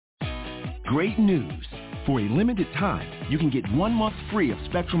Great news. For a limited time, you can get 1 month free of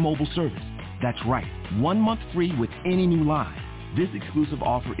Spectrum Mobile service. That's right, 1 month free with any new line. This exclusive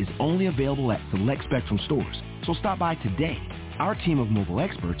offer is only available at select Spectrum stores, so stop by today. Our team of mobile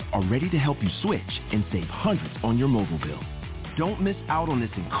experts are ready to help you switch and save hundreds on your mobile bill. Don't miss out on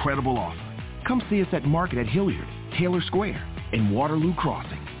this incredible offer. Come see us at Market at Hilliard, Taylor Square, and Waterloo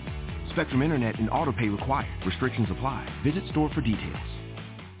Crossing. Spectrum Internet and autopay required. Restrictions apply. Visit store for details.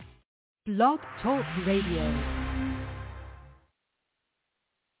 Blog Talk Radio.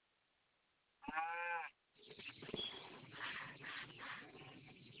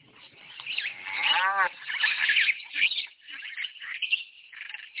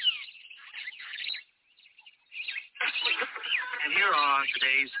 And here are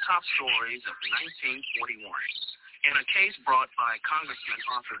today's top stories of 1941. In a case brought by Congressman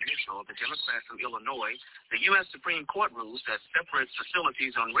Arthur Mitchell, the Democrat from Illinois, the U.S. Supreme Court rules that separate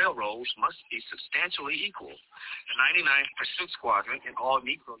facilities on railroads must be substantially equal. The 99th Pursuit Squadron and all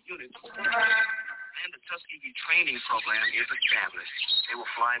Negro units and the Tuskegee training program is established. They will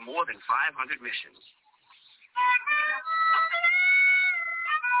fly more than 500 missions.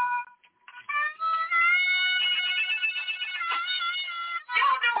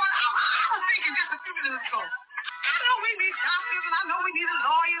 I know we need doctors, and I know we need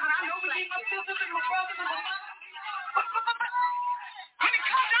lawyers, and I know we need my sisters and my brothers and my mothers. But when it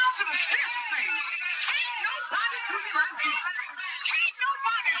comes down to the serious thing, ain't nobody do you like Jesus. Ain't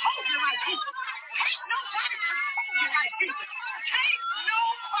nobody hold you like Jesus. Ain't nobody control you like Jesus. Ain't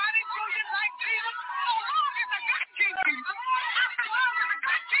nobody do you like Jesus. So long as I got King Jesus, as long as I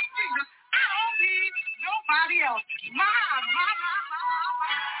got King Jesus, I don't need nobody else. My.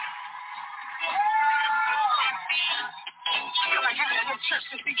 I feel like having a little church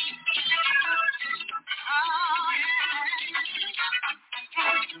this evening.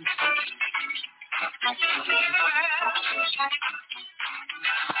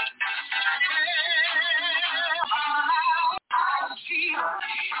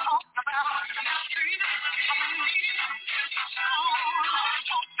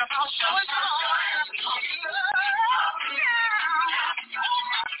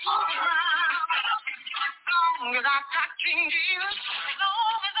 As I got King Jesus, as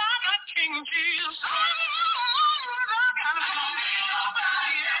long as I got King Jesus,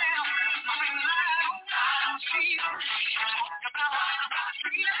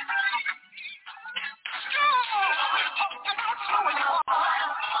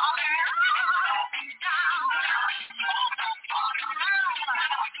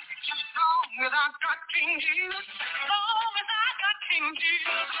 as long as I got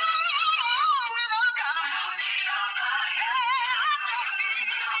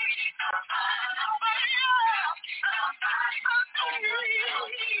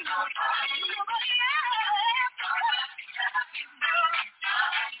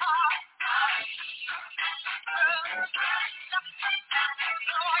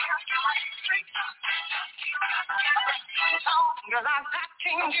Cause I got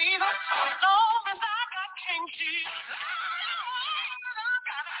King Jesus, as long as I got King Jesus.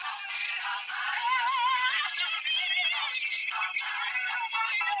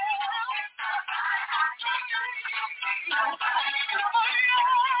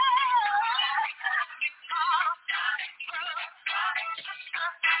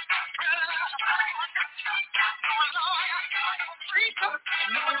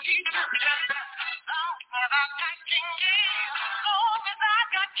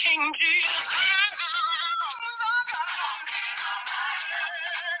 King Jesus.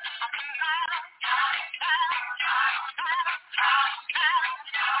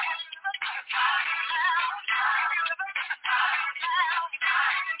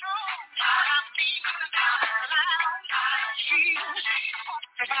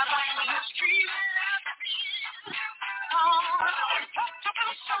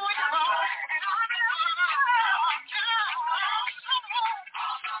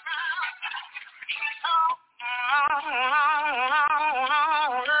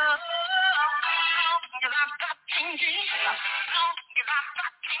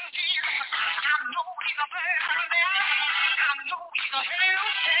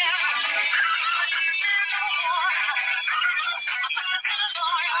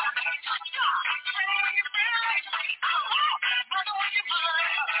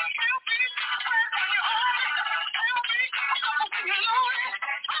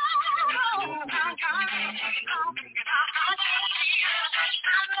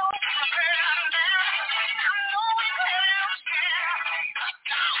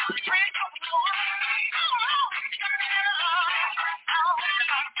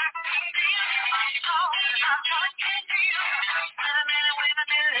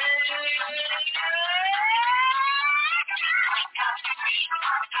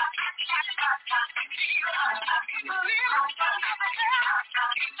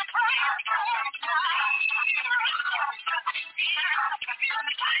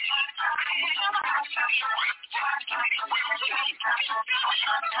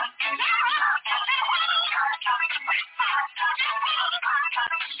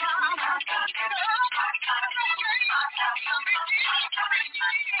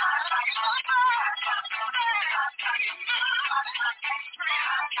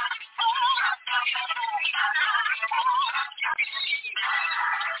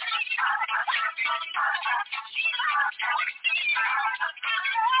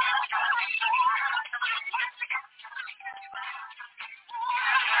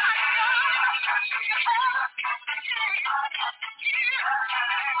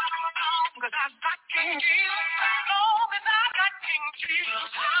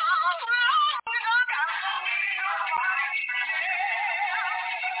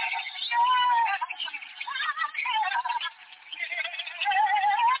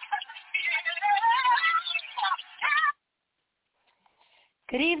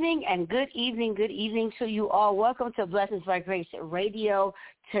 Good evening and good evening to you all. Welcome to Blessings by Grace Radio.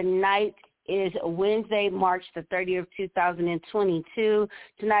 Tonight is Wednesday, March the 30th, 2022.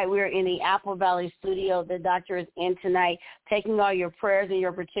 Tonight we're in the Apple Valley studio. The doctor is in tonight, taking all your prayers and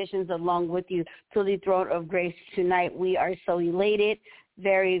your petitions along with you to the throne of grace tonight. We are so elated,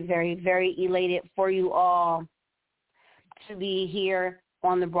 very, very, very elated for you all to be here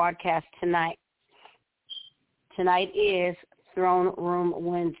on the broadcast tonight. Tonight is Throne Room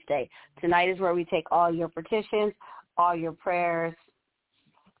Wednesday. Tonight is where we take all your petitions, all your prayers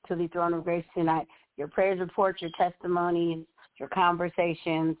to the throne of grace tonight. Your prayers, reports, your testimonies, your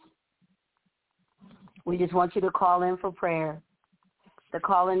conversations. We just want you to call in for prayer. The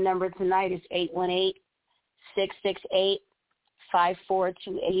call-in number tonight is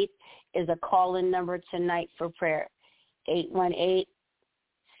 818-668-5428 is a call-in number tonight for prayer.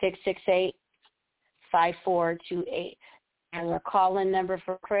 818-668-5428. And our call-in number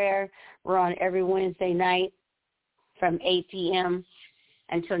for prayer. We're on every Wednesday night from 8 p.m.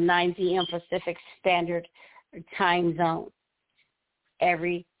 until 9 p.m. Pacific Standard Time Zone.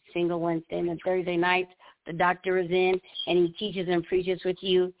 Every single Wednesday and Thursday night, the doctor is in, and he teaches and preaches with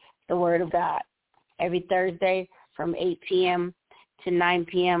you the Word of God. Every Thursday from 8 p.m. to 9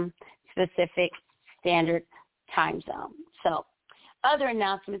 p.m. Pacific Standard Time Zone. So, other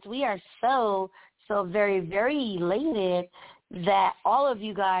announcements. We are so very, very elated that all of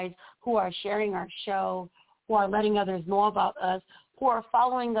you guys who are sharing our show, who are letting others know about us, who are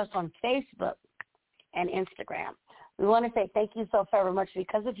following us on Facebook and Instagram. We want to say thank you so very much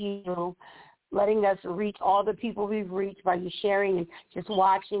because of you letting us reach all the people we've reached by you sharing and just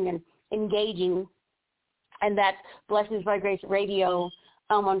watching and engaging. And that's Blessings by Grace Radio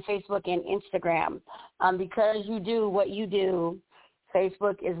on Facebook and Instagram. Because you do what you do,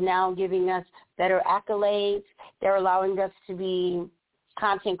 Facebook is now giving us better accolades. They're allowing us to be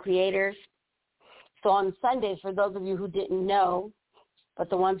content creators. So on Sundays, for those of you who didn't know, but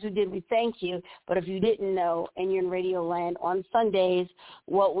the ones who did, we thank you. But if you didn't know and you're in Radio Land, on Sundays,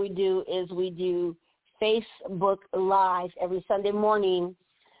 what we do is we do Facebook Live every Sunday morning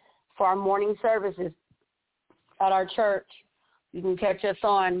for our morning services at our church. You can catch us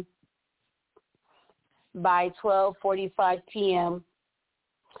on by 12:45 p.m.,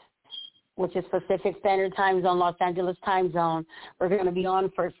 which is Pacific Standard Time Zone, Los Angeles Time Zone. We're going to be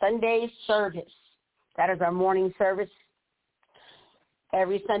on for Sunday service. That is our morning service.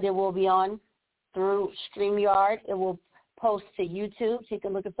 Every Sunday we'll be on through StreamYard. It will post to YouTube. So you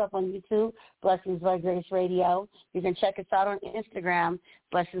can look us up on YouTube, Blessings by Grace Radio. You can check us out on Instagram,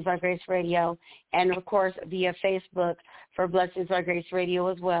 Blessings by Grace Radio, and, of course, via Facebook for Blessings by Grace Radio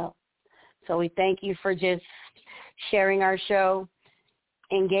as well. So we thank you for just sharing our show,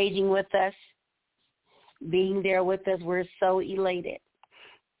 engaging with us, being there with us. We're so elated.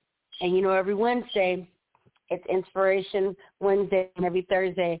 And, every Wednesday, it's Inspiration Wednesday, and every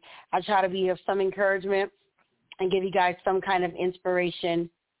Thursday, I try to be of some encouragement and give you guys some kind of inspiration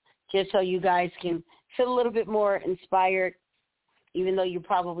just so you guys can feel a little bit more inspired, even though you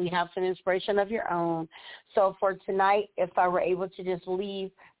probably have some inspiration of your own. So for tonight, if I were able to just leave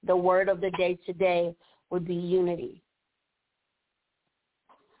the word of the day today, would be unity.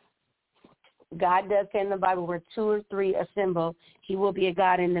 God does say in the Bible where 2 or 3 assemble, he will be a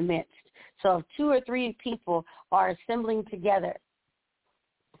God in the midst. So if 2 or 3 people are assembling together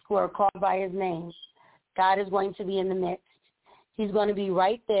who are called by his name, God is going to be in the midst. He's going to be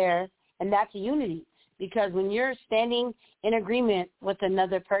right there, and that's unity. Because when you're standing in agreement with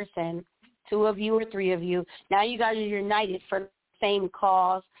another person, 2 of you or 3 of you, now you guys are united for the same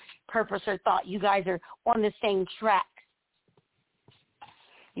cause, purpose, or thought. You guys are on the same track.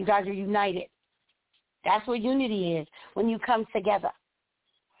 You guys are united. That's what unity is, when you come together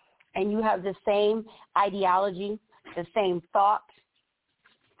and you have the same ideology, the same thought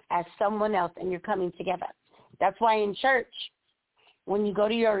as someone else, and you're coming together. That's why in church, when you go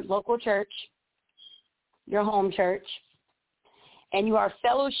to your local church, your home church, and you are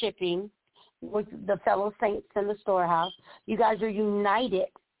fellowshipping with the fellow saints in the storehouse, you guys are united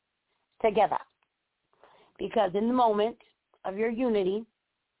together. Because in the moment of your unity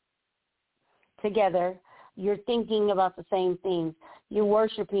together, you're thinking about the same things. You're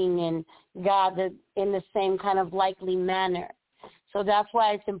worshiping in God in the same kind of likely manner. So that's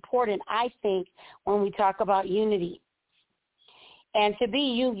why it's important, I think, when we talk about unity. And to be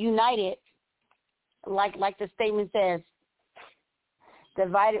united, like the statement says,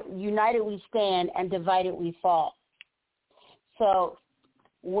 united we stand and divided we fall. So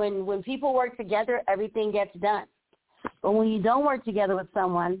when people work together, everything gets done. But when you don't work together with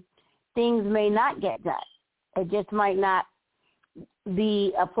someone, things may not get done. It just might not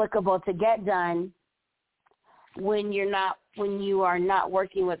be applicable to get done when you are not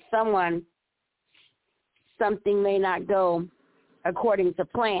working with someone. Something may not go according to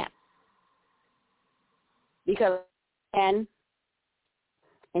plan. Because we can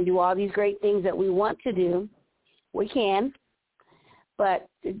and do all these great things that we want to do, we can, but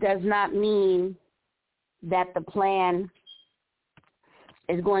it does not mean that the plan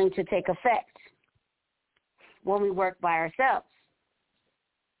is going to take effect when we work by ourselves.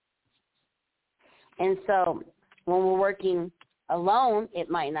 And so when we're working alone, it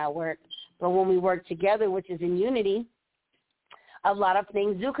might not work. But when we work together, which is in unity, a lot of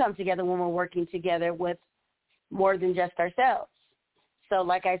things do come together when we're working together with more than just ourselves. So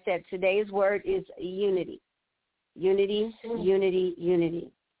like I said, today's word is unity. Unity, unity,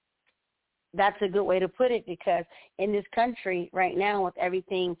 unity. That's a good way to put it, because in this country right now, with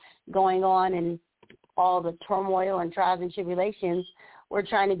everything going on and all the turmoil and trials and tribulations, we're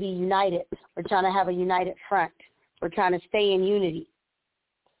trying to be united. We're trying to have a united front. We're trying to stay in unity.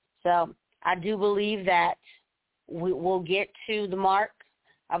 So I do believe that we'll get to the mark.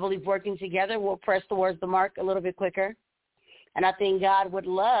 I believe working together, we'll press towards the mark a little bit quicker. And I think God would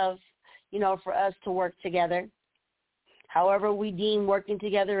love, for us to work together. However we deem working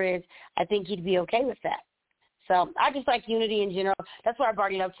together is, I think he'd be okay with that. So I just like unity in general. That's why I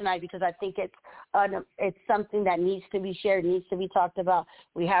brought it up tonight, because I think it's something that needs to be shared, needs to be talked about.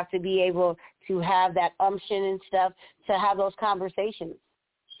 We have to be able to have that umption and stuff to have those conversations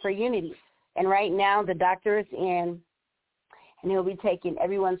for unity. And right now the doctor is in, and he'll be taking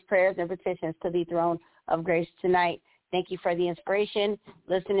everyone's prayers and petitions to the throne of grace tonight. Thank you for the inspiration,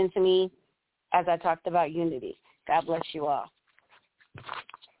 listening to me as I talked about unity. God bless you all.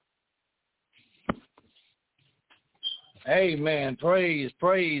 Amen. Praise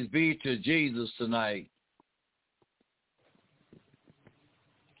be to Jesus tonight.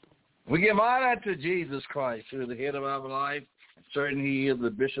 We give honor to Jesus Christ, who is the head of our life. Certainly he is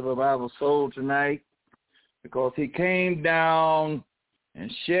the bishop of our soul tonight, because he came down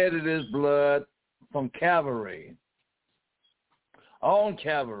and shedded his blood from Calvary. On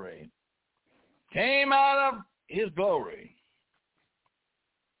Calvary. Came out of his glory,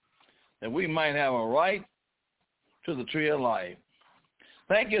 that we might have a right to the tree of life.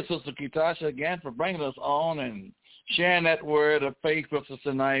 Thank you, Sister Ketasha, again for bringing us on and sharing that word of faith with us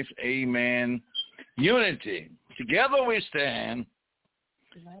tonight. Amen. Unity. Together we stand,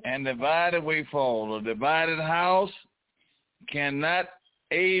 and divided we fall. A divided house cannot,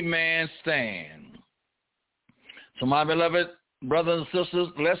 amen, stand. So my beloved brothers and sisters,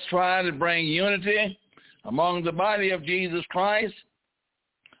 let's try to bring unity among the body of Jesus Christ,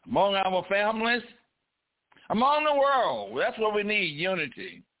 among our families, among the world. That's what we need,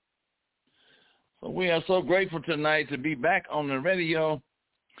 unity. So we are so grateful tonight to be back on the radio.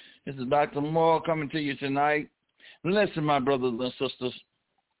 This is Dr. Moore coming to you tonight. Listen, my brothers and sisters,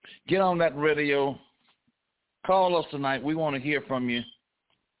 get on that radio. Call us tonight. We want to hear from you.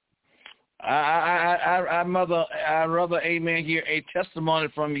 I'd rather, amen, hear a testimony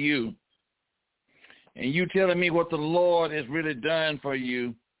from you. And you telling me what the Lord has really done for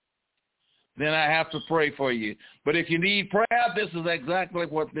you, then I have to pray for you. But if you need prayer, this is exactly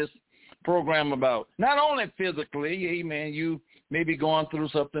what this program about. Not only physically, amen, you may be going through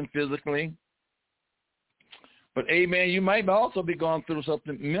something physically, but, amen, you might also be going through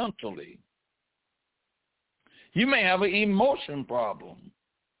something mentally. You may have an emotion problem.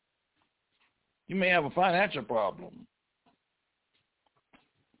 You may have a financial problem.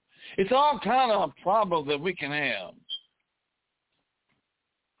 It's all kind of problems that we can have.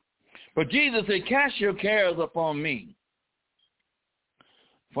 But Jesus said, cast your cares upon me,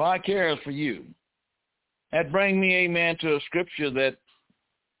 for I care for you. That brings me, amen, to a scripture that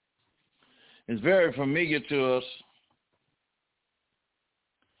is very familiar to us.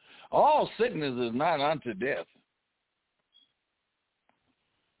 All sickness is not unto death.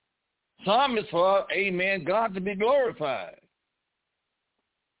 Some is for, amen, God to be glorified.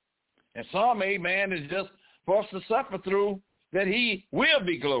 And some, amen, is just for us to suffer through that he will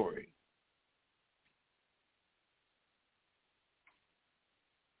be glorified.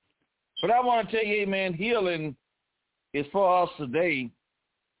 But I want to tell you, amen, healing is for us today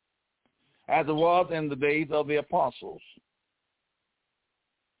as it was in the days of the apostles.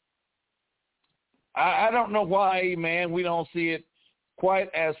 I don't know why, amen, we don't see it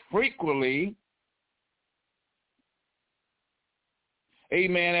quite as frequently,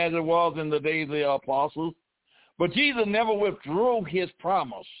 amen, as it was in the days of the apostles. But Jesus never withdrew his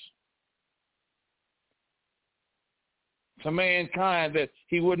promise to mankind that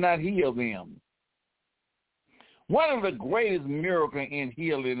he would not heal them. One of the greatest miracles in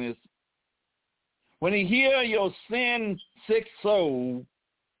healing is when he heals your sin-sick soul,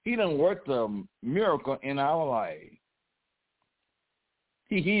 he done worked a miracle in our life.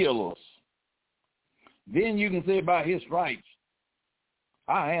 He heals us. Then you can say by his stripes,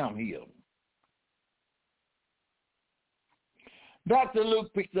 I am healed. Dr.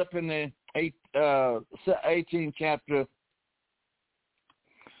 Luke picked up in the 18th chapter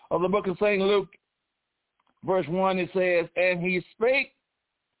of the book of St. Luke, verse 1, it says, and he spake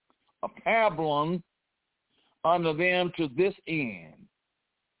a parable unto them to this end,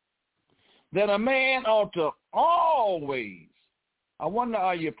 that a man ought to always, I wonder,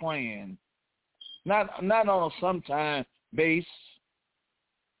 are you praying? Not on a sometime base.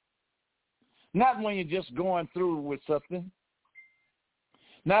 Not when you're just going through with something.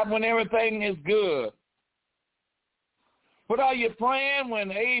 Not when everything is good. But are you praying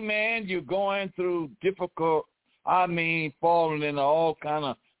when, amen, you're going through difficult, falling into all kind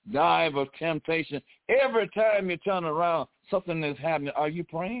of dive of temptation? Every time you turn around, something is happening. Are you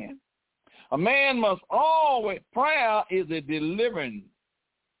praying? A man must always, prayer is a deliverance.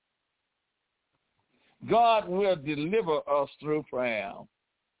 God will deliver us through prayer.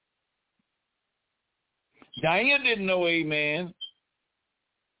 Daniel didn't know, amen,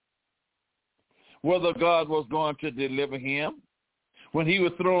 whether God was going to deliver him. When he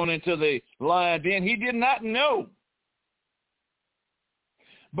was thrown into the lion den, he did not know.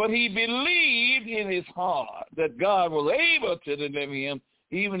 But he believed in his heart that God was able to deliver him,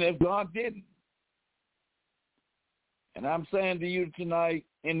 even if God didn't. And I'm saying to you tonight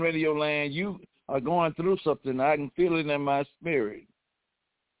in Radio Land, you are going through something. I can feel it in my spirit.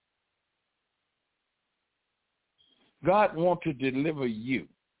 God wants to deliver you.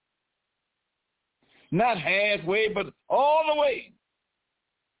 Not halfway, but all the way.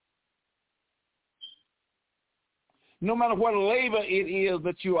 No matter what labor it is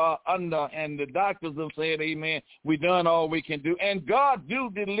that you are under, and the doctors have said, amen, we've done all we can do. And God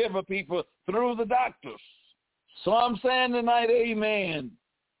do deliver people through the doctors. So I'm saying tonight, amen,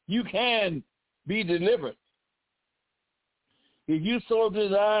 you can be delivered. If you so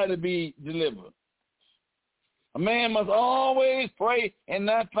desire to be delivered. A man must always pray and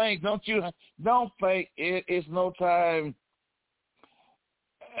not faint. Don't faint. It's no time.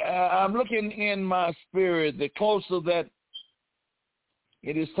 I'm looking in my spirit, the closer that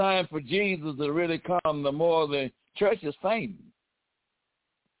it is time for Jesus to really come, the more the church is fainting.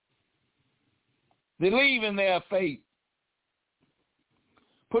 They're leaving their faith,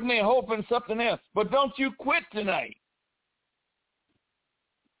 putting their hope in something else. But don't you quit tonight.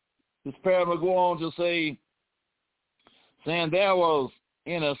 This parable go on to say, saying there was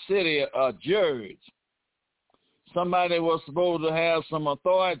in a city a judge. Somebody was supposed to have some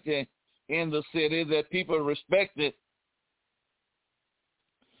authority in the city that people respected,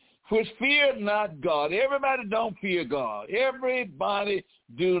 which feared not God. Everybody don't fear God. Everybody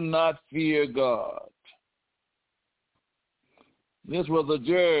do not fear God. This was a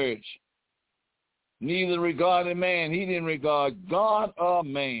judge. Neither regarded man. He didn't regard God or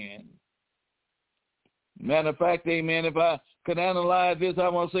man. Matter of fact, amen, if I could analyze this, I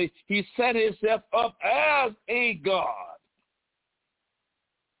want to say he set himself up as a God.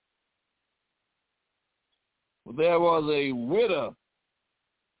 There was a widow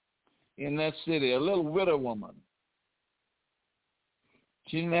in that city, a little widow woman.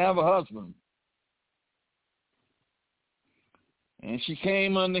 She didn't have a husband. And she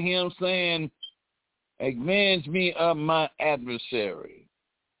came unto him saying, Avenge me of my adversary.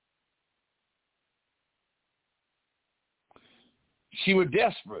 She was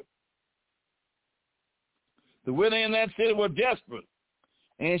desperate. The widow in that city was desperate.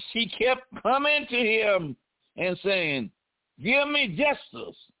 And she kept coming to him and saying, give me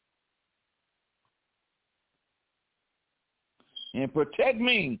justice and protect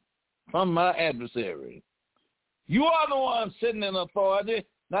me from my adversary. You are the one sitting in authority.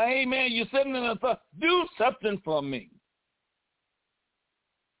 Now, amen, you're sitting in authority. Do something for me.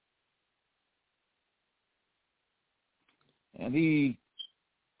 And he,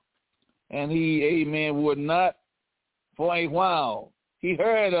 amen, would not for a while. He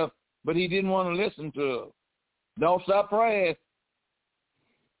heard her, but he didn't want to listen to her. Don't stop praying.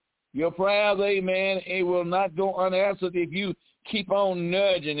 Your prayers, amen, it will not go unanswered if you keep on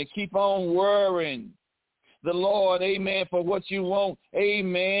nudging and keep on worrying the Lord, amen, for what you want.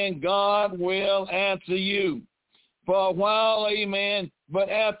 Amen, God will answer you. For a while, amen, but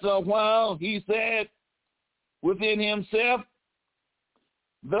after a while, he said within himself,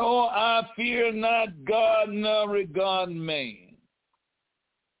 though I fear not God nor regard man,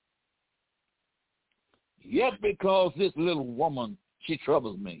 yet because this little woman, she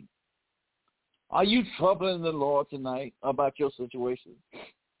troubles me. Are you troubling the Lord tonight about your situation?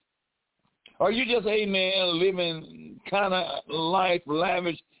 Are you just, amen, living kind of life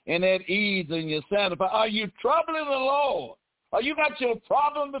lavish and at ease and you're satisfied? Are you troubling the Lord? Are you got your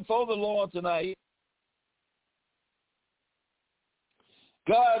problem before the Lord tonight?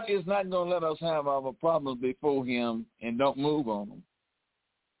 God is not going to let us have our problems before him and don't move on them.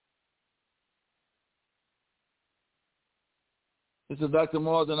 This is Dr.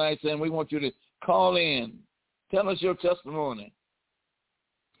 Moore tonight saying we want you to call in. Tell us your testimony.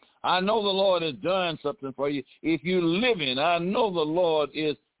 I know the Lord has done something for you. If you're living, I know the Lord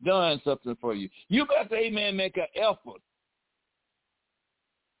is done something for you. You got to, amen, make an effort.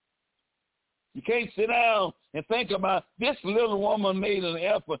 You can't sit down and think about this little woman made an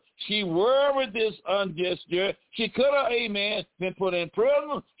effort. She worried this unjust judge. She could have, amen, been put in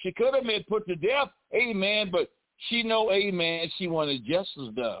prison. She could have been put to death, amen, but she know, amen, she wanted justice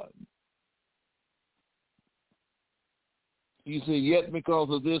done. You see, yet because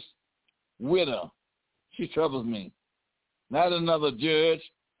of this widow, she troubles me. Not another judge,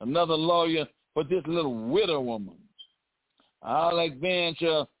 another lawyer, but this little widow woman. I'll avenge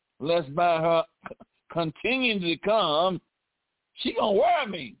her, lest by her continuing to come, she going to worry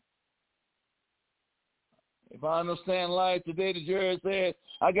me. If I understand life today, the judge said,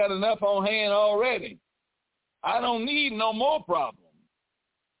 I got enough on hand already. I don't need no more problems.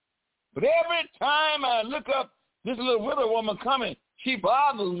 But every time I look up, this little widow woman coming, she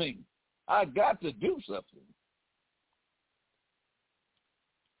bothers me. I got to do something.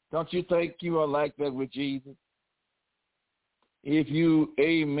 Don't you think you are like that with Jesus? If you,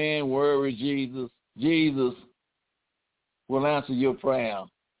 amen, worry Jesus, Jesus will answer your prayer.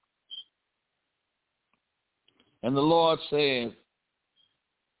 And the Lord says,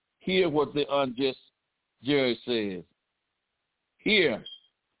 hear what the unjust judge says. Hear.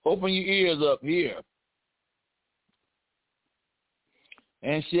 Open your ears up here.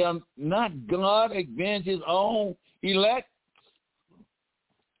 And shall not God avenge his own elect,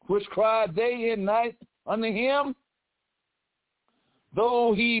 which cry day and night unto him?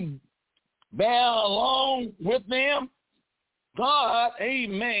 Though he bear along with them, God,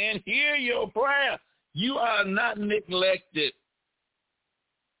 amen, hear your prayer. You are not neglected.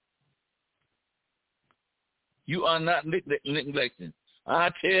 You are not neglected.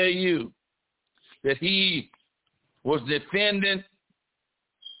 I tell you that he was defending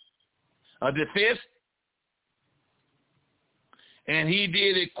a defense, and he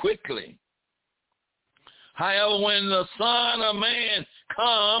did it quickly. However, when the Son of Man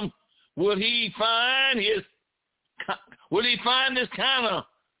come, will he find this kind of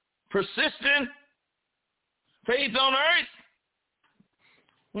persistent faith on earth?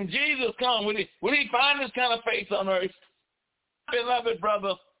 When Jesus comes, will he find this kind of faith on earth? Beloved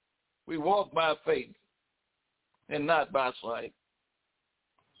brother, we walk by faith and not by sight.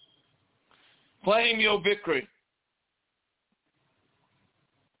 Claim your victory.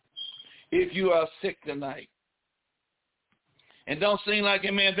 If you are sick tonight and don't seem like,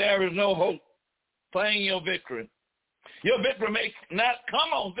 amen, there is no hope, claim your victory. Your victory may not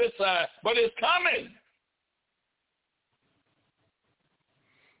come on this side, but it's coming.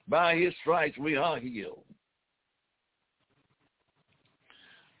 By his stripes we are healed.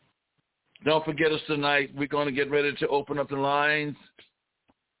 Don't forget us tonight. We're going to get ready to open up the lines.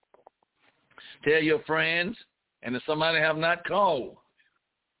 Tell your friends, and if somebody have not called,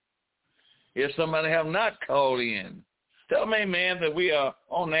 if somebody have not called in. Tell them, amen, that we are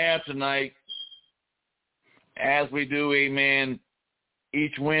on air tonight as we do, amen,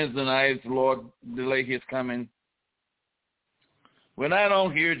 each Wednesday night if the Lord delay his coming. We're not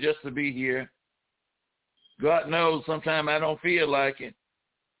on here just to be here. God knows sometimes I don't feel like it.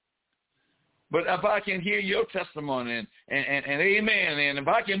 But if I can hear your testimony and amen, and if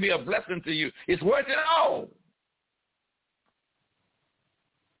I can be a blessing to you, it's worth it all.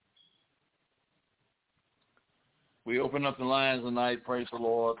 We open up the lines tonight, praise the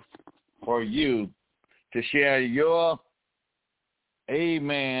Lord, for you to share your,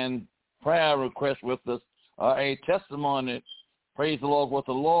 amen, prayer request with us, or a testimony, praise the Lord, what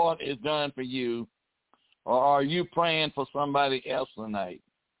the Lord has done for you, or are you praying for somebody else tonight?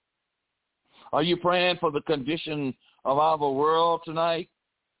 Are you praying for the condition of our world tonight?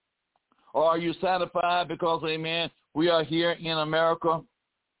 Or are you satisfied because, amen, we are here in America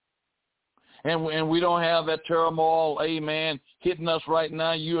and we don't have that turmoil, amen, hitting us right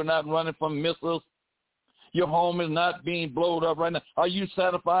now? You are not running from missiles. Your home is not being blown up right now. Are you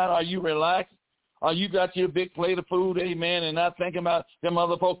satisfied? Are you relaxed? Are you got your big plate of food, amen, and not thinking about them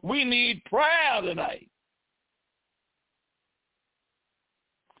other folks? We need prayer tonight.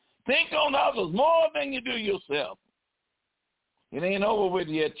 Think on others more than you do yourself. It ain't over with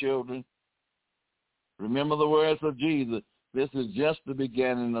yet, children. Remember the words of Jesus. This is just the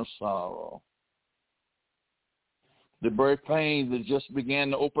beginning of sorrow. The birth pains that just began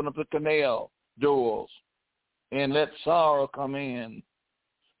to open up the canal doors and let sorrow come in.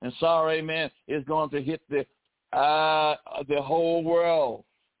 And sorrow, amen, is going to hit the whole world.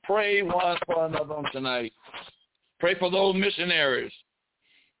 Pray one for another on tonight. Pray for those missionaries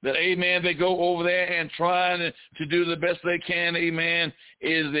that, amen, they go over there and trying to do the best they can, amen,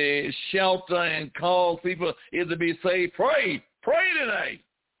 is to shelter and call people is to be saved. Pray tonight.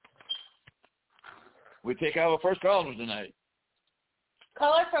 We take our first caller tonight.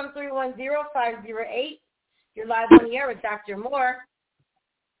 Caller from 310-508. You're live on the air with Dr. Moore.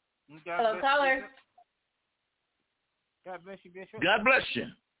 Hello, caller. God bless you, Bishop. God bless you.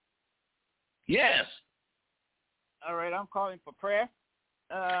 Yes. All right, I'm calling for prayer.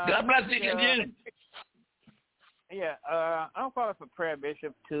 God bless you. I'm calling for prayer,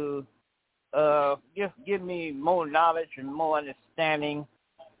 Bishop, to just give me more knowledge and more understanding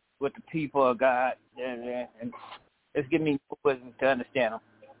with the people of God, and just give me wisdom to understand them.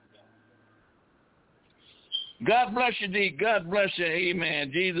 God bless you, D. God bless you.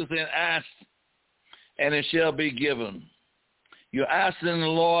 Amen. Jesus said, ask, and it shall be given. You're asking the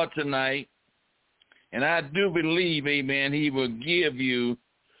Lord tonight, and I do believe, amen, he will give you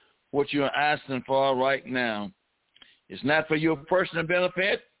what you're asking for right now. It's not for your personal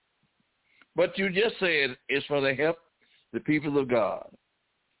benefit, but you just said it's for the help the people of God.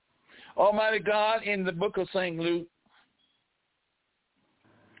 Almighty God, in the book of St. Luke,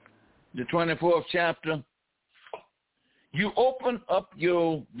 the 24th chapter, you open up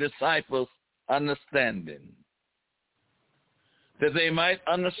your disciples' understanding, that they might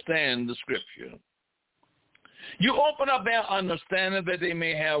understand the scripture. You open up their understanding that they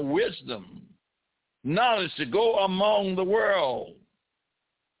may have wisdom, knowledge to go among the world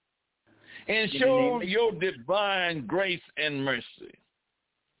and show your divine grace and mercy.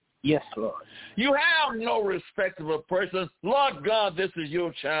 Yes, Lord. You have no respect of a person. Lord God, this is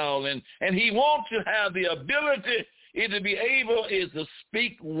your child, and he wants to have the ability to be able to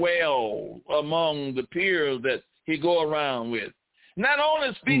speak well among the peers that he go around with. Not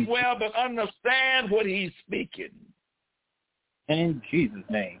only speak well, but understand what he's speaking. And in Jesus'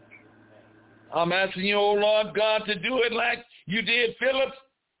 name. I'm asking you, oh Lord God, to do it like you did Philip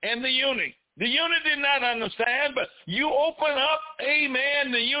and the eunuch. The eunuch did not understand, but you open up,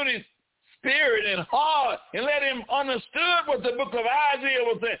 amen, the eunuch's spirit and heart and let him understand what the book of Isaiah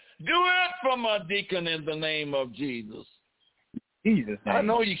was saying. Do it from a deacon in the name of Jesus. Jesus' name. I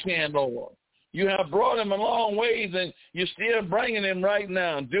know you can, Lord. You have brought him a long ways, and you're still bringing him right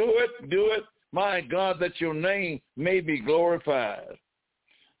now. Do it, my God, that your name may be glorified.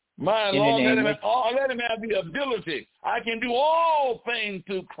 My Lord, let him have the ability. I can do all things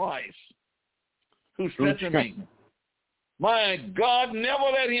through Christ who strengthens me. My God, never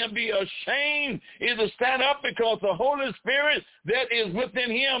let him be ashamed to stand up, because the Holy Spirit that is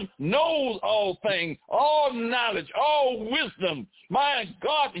within him knows all things, all knowledge, all wisdom. My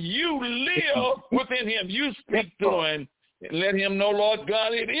God, you live within him. You speak to him and let him know, Lord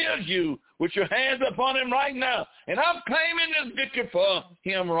God, it is you with your hands upon him right now. And I'm claiming this victory for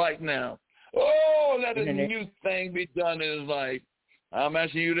him right now. Oh, let a new thing be done in his life. I'm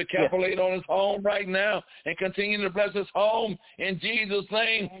asking you to calculate on his home right now and continue to bless his home in Jesus'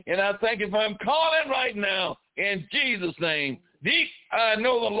 name. And I thank you for him calling right now in Jesus' name. Deep, I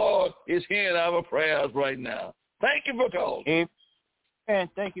know the Lord is hearing our prayers right now. Thank you for calling. Amen.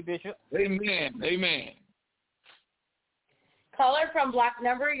 Thank you, Bishop. Amen. Amen. Caller from block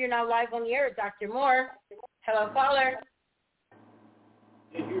number, you're now live on the air with Dr. Moore. Hello, caller.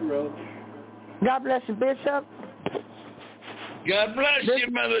 God bless you, Bishop. God bless you,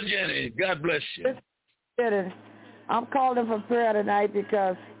 Mother Jenny. God bless you. I'm calling for prayer tonight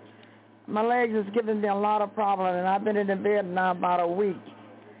because my legs is giving me a lot of problems, and I've been in the bed now about a week.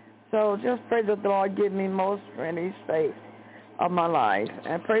 So just pray that the Lord give me more strength each day of my life.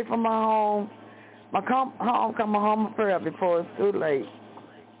 And pray for my home. My home of prayer before it's too late.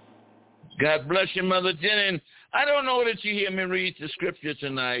 God bless you, Mother Jenny. I don't know that you hear me read the scripture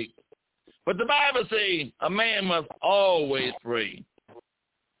tonight, but the Bible says a man must always pray.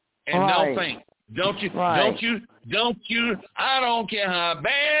 And don't faint. Don't you, I don't care how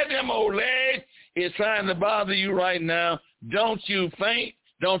bad them old legs is trying to bother you right now. Don't you faint.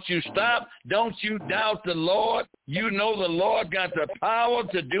 Don't you stop. Don't you doubt the Lord. You know the Lord got the power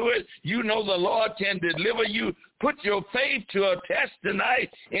to do it. You know the Lord can deliver you. Put your faith to a test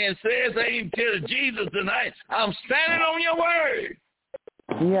tonight and says, amen to Jesus tonight. I'm standing on your word.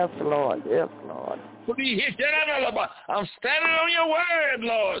 Yes, Lord. Yes, Lord. I'm standing on your word,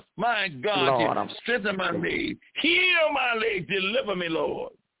 Lord. My God, Lord, strengthen my legs. Heal my legs. Deliver me,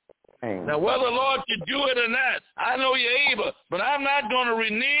 Lord. Amen. Now, whether the Lord can do it or not, I know you're able, but I'm not going to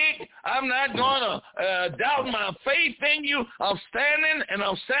renege. I'm not going to doubt my faith in you. I'm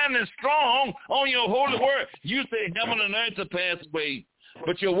standing strong on your holy word. You say heaven and earth will pass away,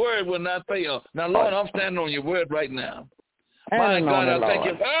 but your word will not fail. Now, Lord, I'm standing on your word right now. My God, I thank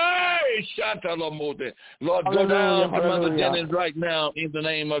you. Hey, Shatalamode. Lord, go down to Mother Jennings right now in the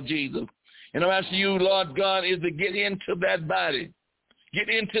name of Jesus. And I'm asking you, Lord God, is to get into that body. Get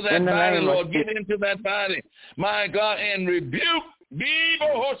into that body, Lord. Get into that body. My God, and rebuke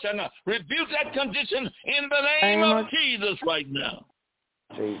that condition in the name of Jesus right now.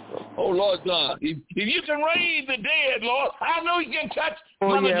 Jesus. Oh, Lord God, if you can raise the dead, Lord, I know you can touch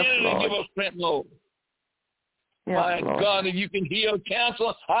Mother Jennings and give us strength, Lord. Yes, my Lord. God, if you can heal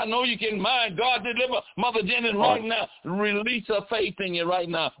cancer, I know you can, my God, deliver Mother Jennings right now. Release her faith in you right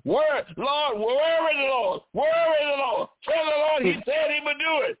now. Lord, where is the Lord? Where is the Lord? Tell the Lord he said he would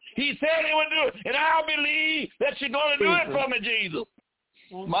do it. He said he would do it. And I believe that you're going to do it for me, Jesus.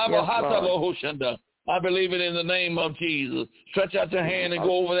 Yes, I believe it in the name of Jesus. Stretch out your hand and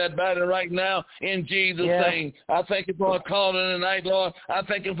go over that body right now in Jesus' name. I thank you for a calling tonight, Lord. I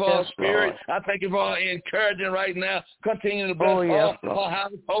thank you for a spirit. Lord. I thank you for encouraging right now. Continue to bless her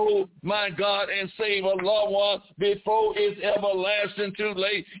household, my God, and save a loved one before it's everlasting too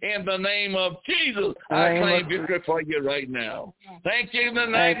late. In the name of Jesus, I claim victory for you right now. Thank you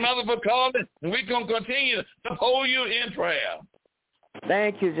tonight, Mother, for calling. And we're going to continue to hold you in prayer.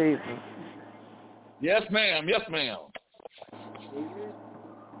 Thank you, Jesus. Yes, ma'am. Yes, ma'am.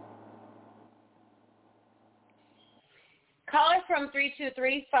 Caller from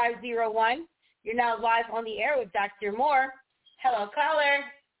 323-501. You're now live on the air with Dr. Moore. Hello, caller.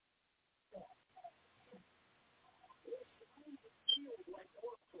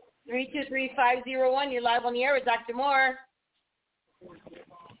 (323-501). You're live on the air with Dr. Moore.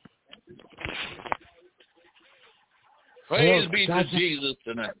 Praise be to Jesus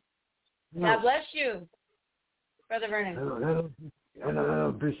tonight. God bless you, Brother Vernon.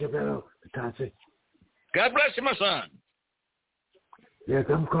 Hello, Bishop. Hello, Tassie. God bless you, my son. Yes,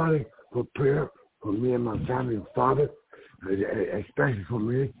 I'm calling for prayer for me and my family and father, especially for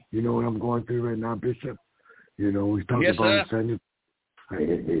me. You know what I'm going through right now, Bishop. You know, we talked about it Sunday.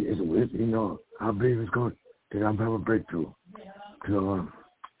 You know, I believe it's going that I'm having a breakthrough. So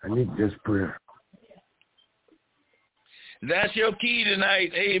I need this prayer. That's your key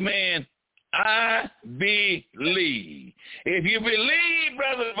tonight. Amen. I believe. If you believe,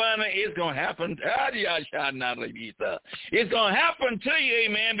 Brother Vanna, it's going to happen. It's going to happen to you,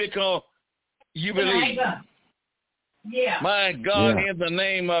 amen, because you believe. Yeah. My God, in the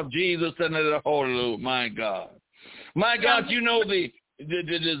name of Jesus and the Holy, my God. My God, you know the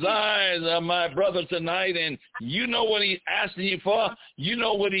desires of my brother tonight, and you know what he's asking you for. You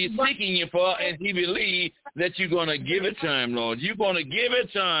know what he's seeking you for, and he believes that you're going to give it time, Lord. You're going to give it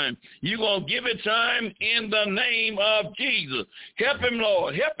time. You're going to give it time in the name of Jesus. Help him,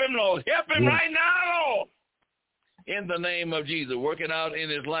 Lord. Help him, Lord. Help him right now, Lord. In the name of Jesus. Work it out in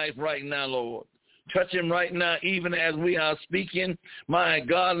his life right now, Lord. Touch him right now, even as we are speaking. My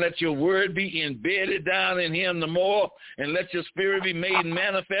God, let your word be embedded down in him the more, and let your spirit be made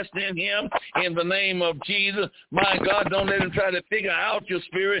manifest in him in the name of Jesus. My God, don't let him try to figure out your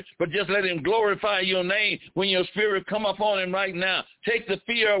spirit, but just let him glorify your name when your spirit come upon him right now. Take the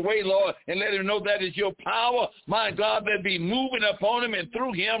fear away, Lord, and let him know that is your power, my God, that be moving upon him and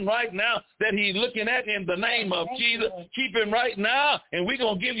through him right now that he's looking at in the name of Jesus. Keep him right now, and we're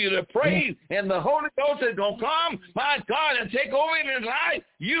going to give you the praise, and the Holy Ghost is going to come, my God, and take over in his life.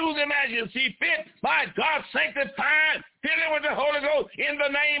 Use him as you see fit. My God, sanctify him. Fill him with the Holy Ghost in the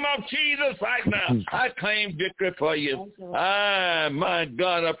name of Jesus right now. I claim victory for you. My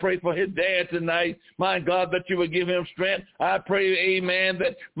God, I pray for his dad tonight. My God, that you will give him strength. I pray, amen,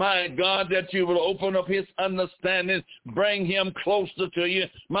 that, my God, that you will open up his understanding, bring him closer to you.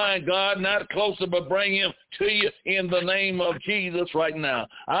 My God, not closer, but bring him to you in the name of Jesus right now.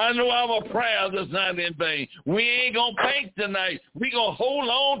 I know our prayers is not in vain. We ain't going to faint tonight. We're going to hold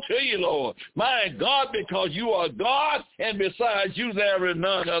on to you, Lord. My God, because you are God, and besides you there is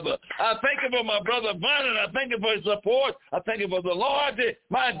none other. I thank you for my brother Vernon. I thank you for his support. I thank you for the Lord.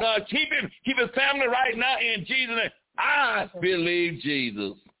 My God, keep him, keep his family right now in Jesus' name. I believe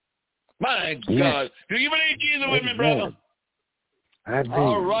Jesus. My God. Do you believe Jesus with me, brother? I do.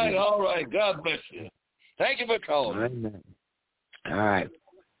 All right. God bless you. Thank you for calling. Amen. All right.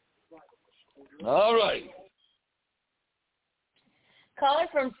 All right. Caller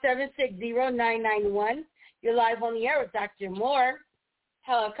from 760-991. You're live on the air with Dr. Moore.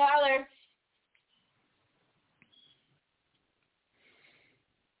 Hello, caller.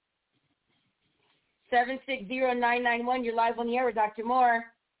 (760-991). You're live on the air with Dr. Moore.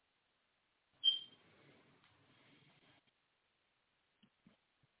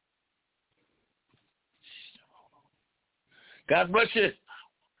 God bless you.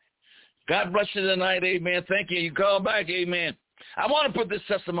 God bless you tonight, amen. Thank you. You call back, amen. I want to put this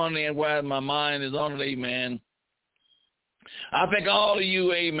testimony in while my mind is on it, amen. I thank all of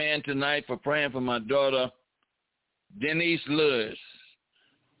you, amen, tonight for praying for my daughter, Denise Lewis.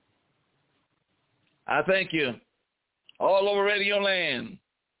 I thank you. All over Radio Land.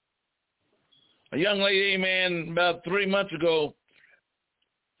 A young lady, amen, about 3 months ago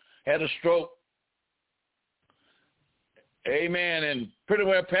had a stroke. Amen, and pretty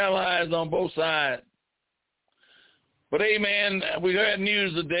well paralyzed on both sides. But, amen, we heard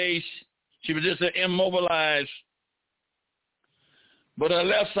news today. She was just immobilized. But her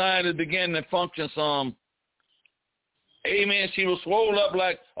left side is beginning to function some. Amen, she was swollen up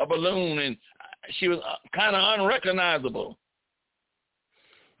like a balloon, and she was kind of unrecognizable.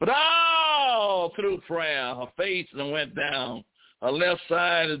 But all through prayer, her face went down. Her left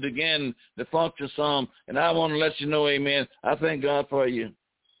side is beginning to function some. And I want to let you know, amen, I thank God for you.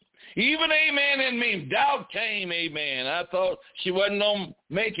 Even, amen, in me, doubt came, amen. I thought she wasn't going to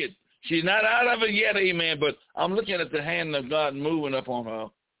make it. She's not out of it yet, amen, but I'm looking at the hand of God moving up on her.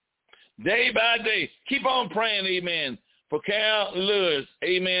 Day by day, keep on praying, amen, for Carol Lewis,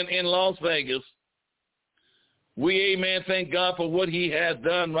 amen, in Las Vegas. We, amen, thank God for what he has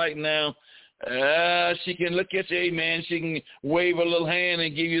done right now. She can look at you, amen. She can wave a little hand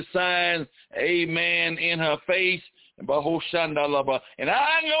and give you signs, amen, in her face. And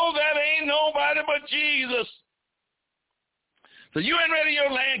I know that ain't nobody but Jesus. So you in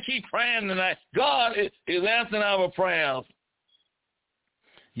Radio Land, keep praying tonight. God is answering our prayers.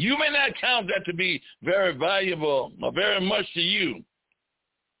 You may not count that to be very valuable or very much to you.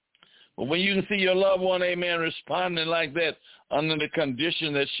 But when you can see your loved one, amen, responding like that under the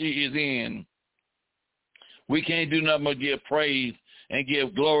condition that she is in, we can't do nothing but give praise and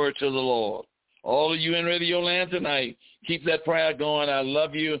give glory to the Lord. All of you in Radio Land tonight, keep that prayer going. I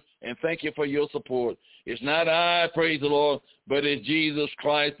love you and thank you for your support. It's not I, praise the Lord, but it's Jesus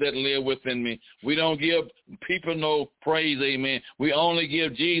Christ that lives within me. We don't give people no praise, amen. We only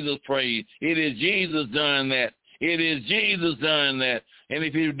give Jesus praise. It is Jesus done that. It is Jesus done that. And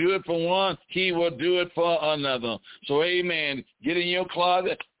if he do it for one, he will do it for another. So, amen. Get in your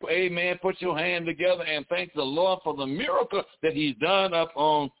closet. Amen. Put your hand together and thank the Lord for the miracle that he's done up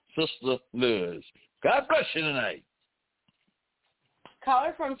on Sister Liz. God bless you tonight.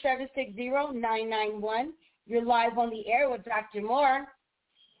 Caller from 760-991. You're live on the air with Dr. Moore.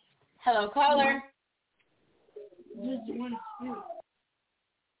 Hello, caller. We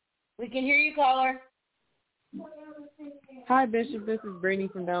can hear you, caller. Hi, Bishop. This is Brittany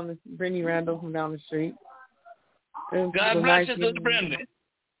Randall from down the street. God bless you, Sister Brenda.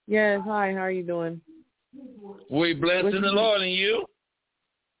 Yes, hi. How are you doing? We bless in the Lord, and you?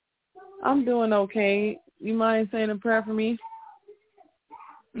 I'm doing okay. You mind saying a prayer for me?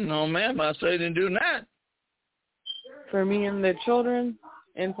 No, ma'am, I certainly do not. For me and the children,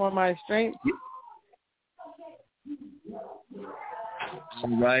 and for my strength.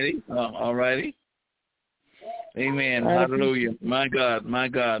 All righty. Amen. Hallelujah. My God.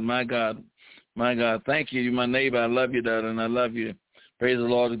 Thank you, my neighbor. I love you, darling. I love you. Praise the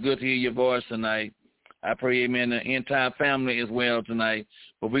Lord. It's good to hear your voice tonight. I pray, amen, the entire family as well tonight.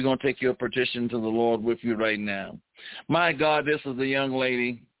 But we're going to take your petition to the Lord with you right now. My God, this is the young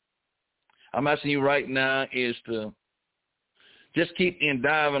lady. I'm asking you right now is to just keep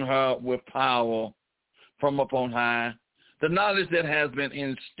endowing her with power from up on high. The knowledge that has been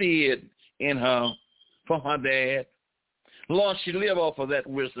instilled in her from her dad. Lord, she live off of that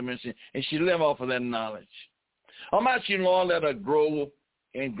wisdom and she live off of that knowledge. I'm asking you, Lord, let her grow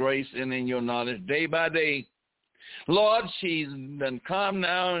in grace and in your knowledge day by day. Lord, she's done calmed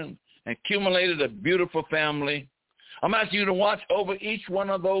down and accumulated a beautiful family. I'm asking you to watch over each one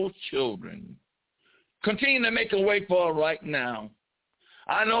of those children. Continue to make a way for her right now.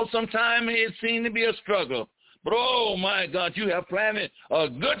 I know sometimes it seems to be a struggle, but oh my God, you have planted a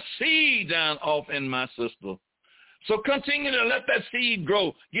good seed down off in my sister. So continue to let that seed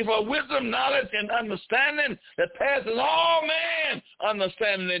grow. Give her wisdom, knowledge, and understanding that passes all man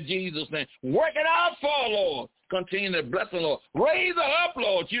understanding in Jesus' name. Work it out for her, Lord. Continue to bless her, Lord. Raise her up,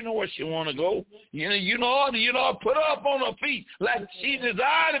 Lord. You know where she want to go. You know, put her up on her feet like she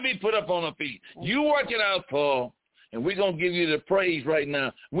desired to be put up on her feet. You work it out for her. And we're going to give you the praise right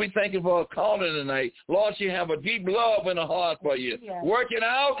now. We thank you for her calling tonight. Lord, she have a deep love in her heart for you. Yes. Work it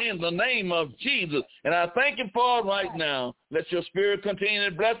out in the name of Jesus. And I thank you for her right now. Let your spirit continue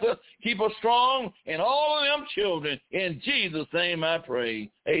to bless her. Keep her strong and all of them children. In Jesus' name I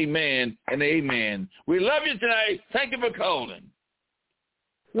pray. Amen and amen. We love you tonight. Thank you for calling.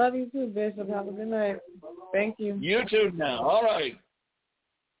 Love you too, Bishop. Have a good night. Thank you. You too now. All right.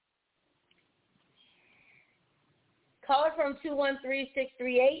 Caller from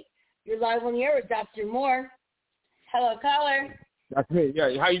 213-638. You're live on the air with Dr. Moore. Hello, caller. That's me.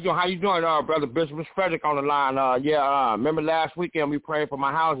 Yeah, how you doing, Brother Bishop? It's Frederick on the line. Remember last weekend we prayed for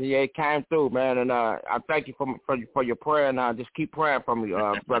my house, and it came through, man. And I thank you for your prayer, and just keep praying for me,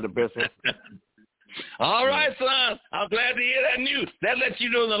 Brother Bishop. All right, son. I'm glad to hear that news. That lets you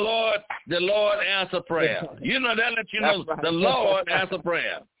know the Lord answer prayer. You know, that lets you know the Lord answer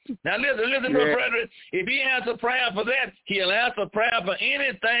prayer. Now listen, Brother Frederick. If he answers prayer for that, he'll answer prayer for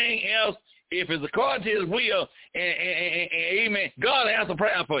anything else. If it's according to his will, and amen, God will answer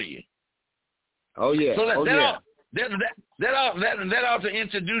prayer for you. Oh, yeah. So that ought to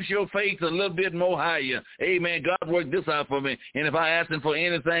introduce your faith a little bit more higher. Amen. God worked this out for me. And if I ask him for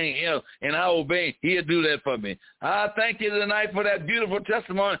anything else and I obey, he'll do that for me. I thank you tonight for that beautiful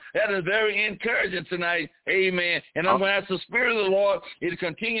testimony. That is very encouraging tonight. Amen. And I'm going to ask the Spirit of the Lord to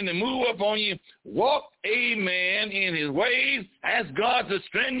continue to move up on you. Walk, amen, in his ways. Ask God to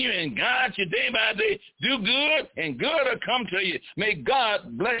strengthen you and guide you day by day. Do good, and good will come to you. May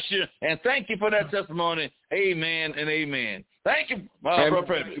God bless you. And thank you for that testimony. Amen and amen. Thank you, Brother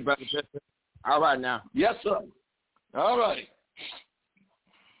Frederick. All right now. Yes, sir. All right.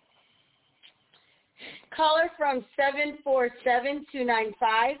 Caller from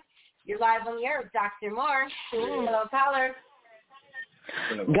 747-295. You're live on the air with Dr. Moore. Hello, caller.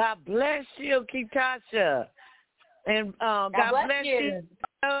 God bless you, Kitasha. And God bless you.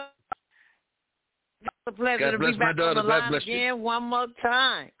 It's a pleasure to be back on the line again one more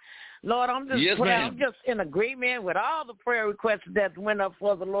time. Lord, I'm just in agreement with all the prayer requests that went up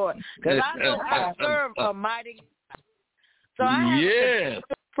for the Lord. Because I know I serve a mighty God. So I have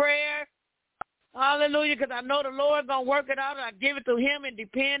a prayer. Hallelujah, because I know the Lord going to work it out, and I give it to him and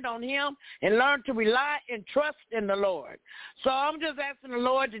depend on him and learn to rely and trust in the Lord. So I'm just asking the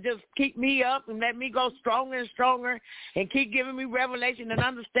Lord to just keep me up and let me go stronger and stronger and keep giving me revelation and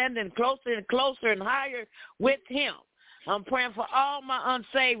understanding closer and closer and higher with him. I'm praying for all my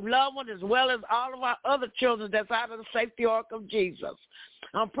unsaved loved ones as well as all of our other children that's out of the safety ark of Jesus.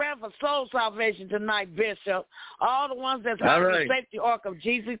 I'm praying for soul salvation tonight, Bishop. All the ones that's out of the safety ark of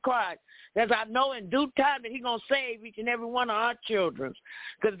Jesus Christ. As I know in due time that he's going to save each and every one of our children.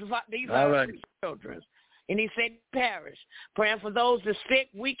 Because these are our children. And he said perish. Praying for those that sick,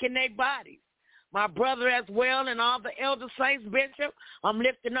 weak in their bodies. My brother as well and all the elder saints, Bishop, I'm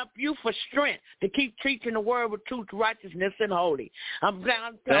lifting up you for strength to keep preaching the word with truth, righteousness, and holy. I'm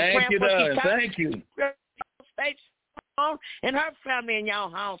praying Thank you, for Thank you. And her family in y'all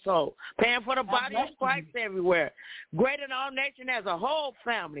household. Praying for the body of Christ everywhere. Greater than all nation as a whole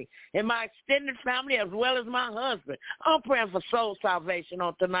family. And my extended family as well as my husband. I'm praying for soul salvation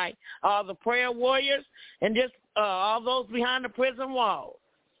on tonight. All the prayer warriors and just all those behind the prison wall.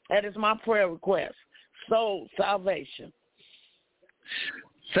 That is my prayer request. Soul salvation.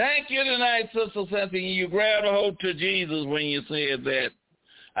 Thank you tonight, Sister Cynthia. You grabbed a hold to Jesus when you said that.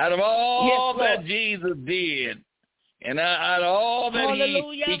 Out of all that Jesus did, and out of all that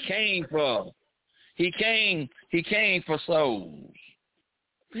he came for, he came for souls.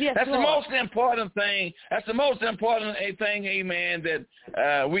 Yes, That's Lord. the most important thing. That's the most important thing, amen, that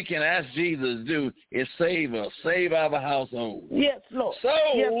we can ask Jesus to do is save us, save our household. Yes, Lord.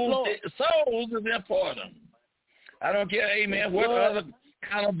 Souls is important. I don't care, amen, what other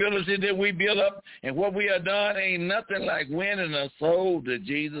accountability that we build up and what we have done ain't nothing like winning a soul to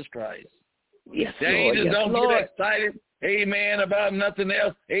Jesus Christ. Yes, the angels don't get excited, amen, about nothing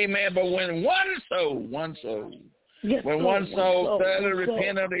else, amen, but when one soul, one soul thoroughly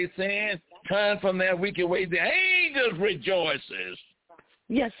repent of their sins, turn from their wicked ways, the angels rejoices.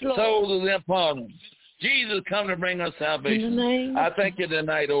 Yes, Lord. Souls is important. Jesus come to bring us salvation. I thank you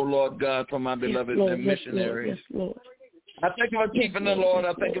tonight, O Lord God, for my beloved missionaries. Yes, Lord. I thank you for keeping the Lord.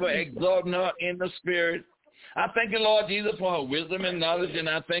 I thank you for exalting her in the spirit. I thank you, Lord Jesus, for her wisdom and knowledge, and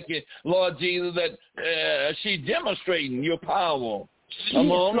I thank you, Lord Jesus, that she's demonstrating your power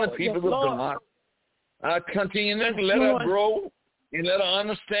among the people of God. I continue to let her grow and let her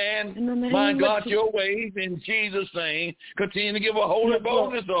understand, my God, your ways in Jesus' name. Continue to give her holy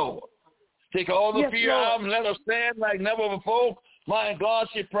boldness, Lord. Take all the fear out and let her stand like never before. My God,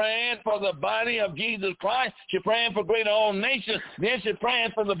 she's praying for the body of Jesus Christ. She's praying for greater own nations. Then she's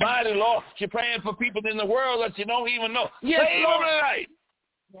praying for the body, Lord. She's praying for people in the world that she don't even know. Yes, save them tonight.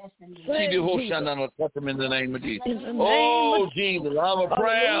 Touch them in the name of Jesus. Oh, Jesus, our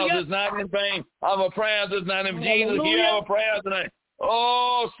prayers is not in vain. Our prayers is not in vain. Jesus, hear our prayers tonight.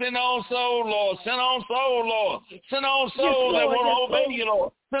 Oh, send on soul, Lord. Send on soul, Lord. Send on souls that want to obey you,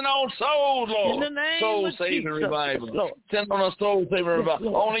 Lord. Send on souls, Lord. Soul saving revival. Send on a soul saving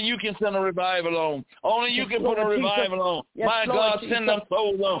revival. Only you can send a revival on. Only you can put a revival on. My God, send them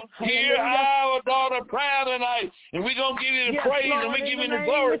souls on. Hear our daughter prayer tonight. And we're going to give you the praise and we give you the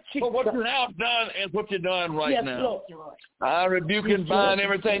glory for what you have done and what you're doing right now. I rebuke and bind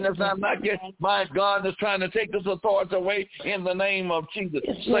everything that's not like you. My God, that's trying to take this authority away in the name of Jesus.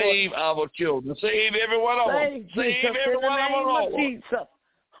 Save our children. Save every one of them. Save every one of them, Lord.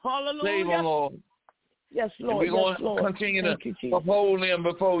 Hallelujah. Save them, Lord. Yes, Lord. And we're going to continue to uphold them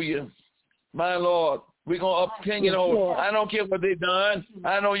before you. My Lord, we're going to continue to I don't care what they've done.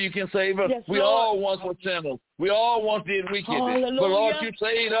 I know you can save us. Yes, we all once were sinners. We all once did wickedness. But Lord, you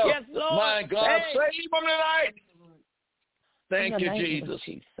saved us. Yes, Lord. My God, save them tonight. Thank you, Jesus.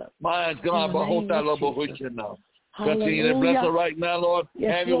 My God, continue to bless her right now, Lord.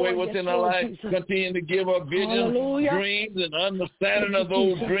 Have your way within her life. Continue to give her visions, dreams, and understanding of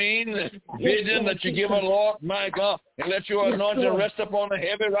those dreams and vision that you give her, Lord, my God. And let your anointing rest upon her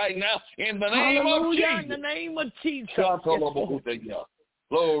heavy right now in the name of Jesus. In the name of Jesus. Glory,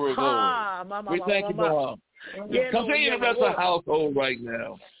 glory. We thank you for her. Continue to bless her household right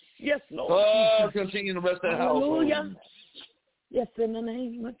now. Yes, Lord. Oh, continue to bless that household. Yes, in the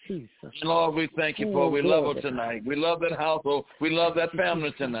name of Jesus. Lord, we thank you for we love her tonight. We love that household. We love that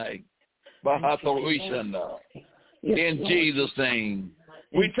family tonight. In Jesus' name.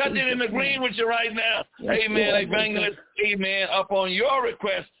 We touch it and agree with you right now. Amen. Evangelist, amen. Upon your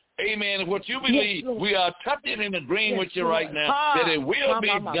request, amen. What you believe, we are touching and agreeing with you right now that it will be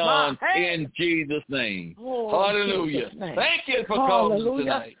done in Jesus' name. Hallelujah. Thank you for calling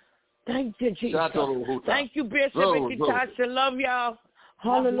tonight. Thank you, Jesus. Thank you, Bishop and Tasha. Love y'all.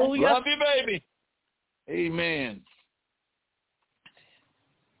 Hallelujah. Love you, baby. Amen.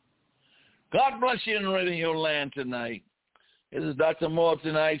 God bless you in radio land tonight. This is Dr. Moore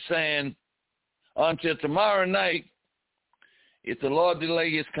tonight saying, until tomorrow night, if the Lord delay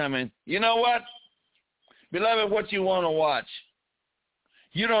is coming. You know what? Beloved, what you want to watch.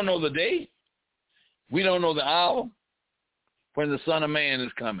 You don't know the day. We don't know the hour when the Son of Man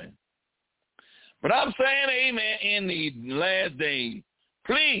is coming. But I'm saying, amen, in the last days,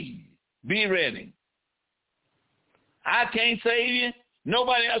 please be ready. I can't save you.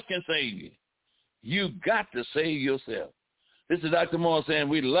 Nobody else can save you. You got to save yourself. This is Dr. Moore saying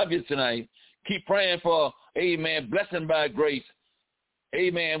we love you tonight. Keep praying for, amen, blessing by grace.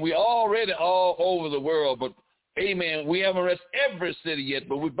 Amen. We already all over the world, but, amen, we haven't reached every city yet,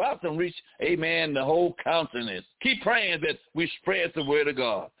 but we're about to reach, amen, the whole continent. Keep praying that we spread the word of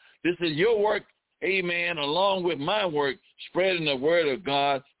God. This is your work. Amen. Along with my work, spreading the word of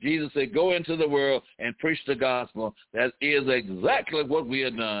God. Jesus said, go into the world and preach the gospel. That is exactly what we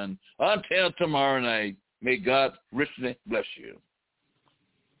have done. Until tomorrow night, may God richly bless you.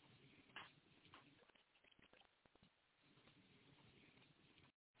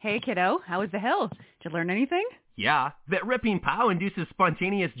 Hey, kiddo, how was the hill? Did you learn anything? Yeah, that ripping pow induces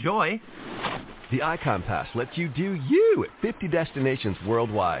spontaneous joy. The Icon Pass lets you do you at 50 destinations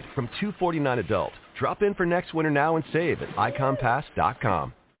worldwide from $249 adult. Drop in for next winter now and save at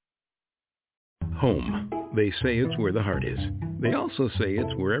iconpass.com. Home. They say it's where the heart is. They also say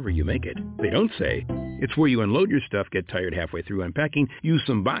it's wherever you make it. They don't say it's where you unload your stuff, get tired halfway through unpacking, use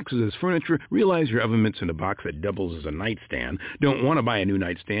some boxes as furniture, realize your oven mitt's in a box that doubles as a nightstand, don't want to buy a new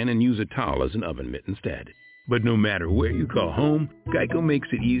nightstand, and use a towel as an oven mitt instead. But no matter where you call home, Geico makes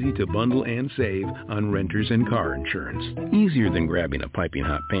it easy to bundle and save on renters and car insurance. Easier than grabbing a piping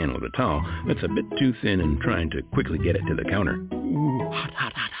hot pan with a towel that's a bit too thin and trying to quickly get it to the counter. Ooh, hot,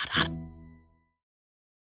 hot, hot, hot, hot.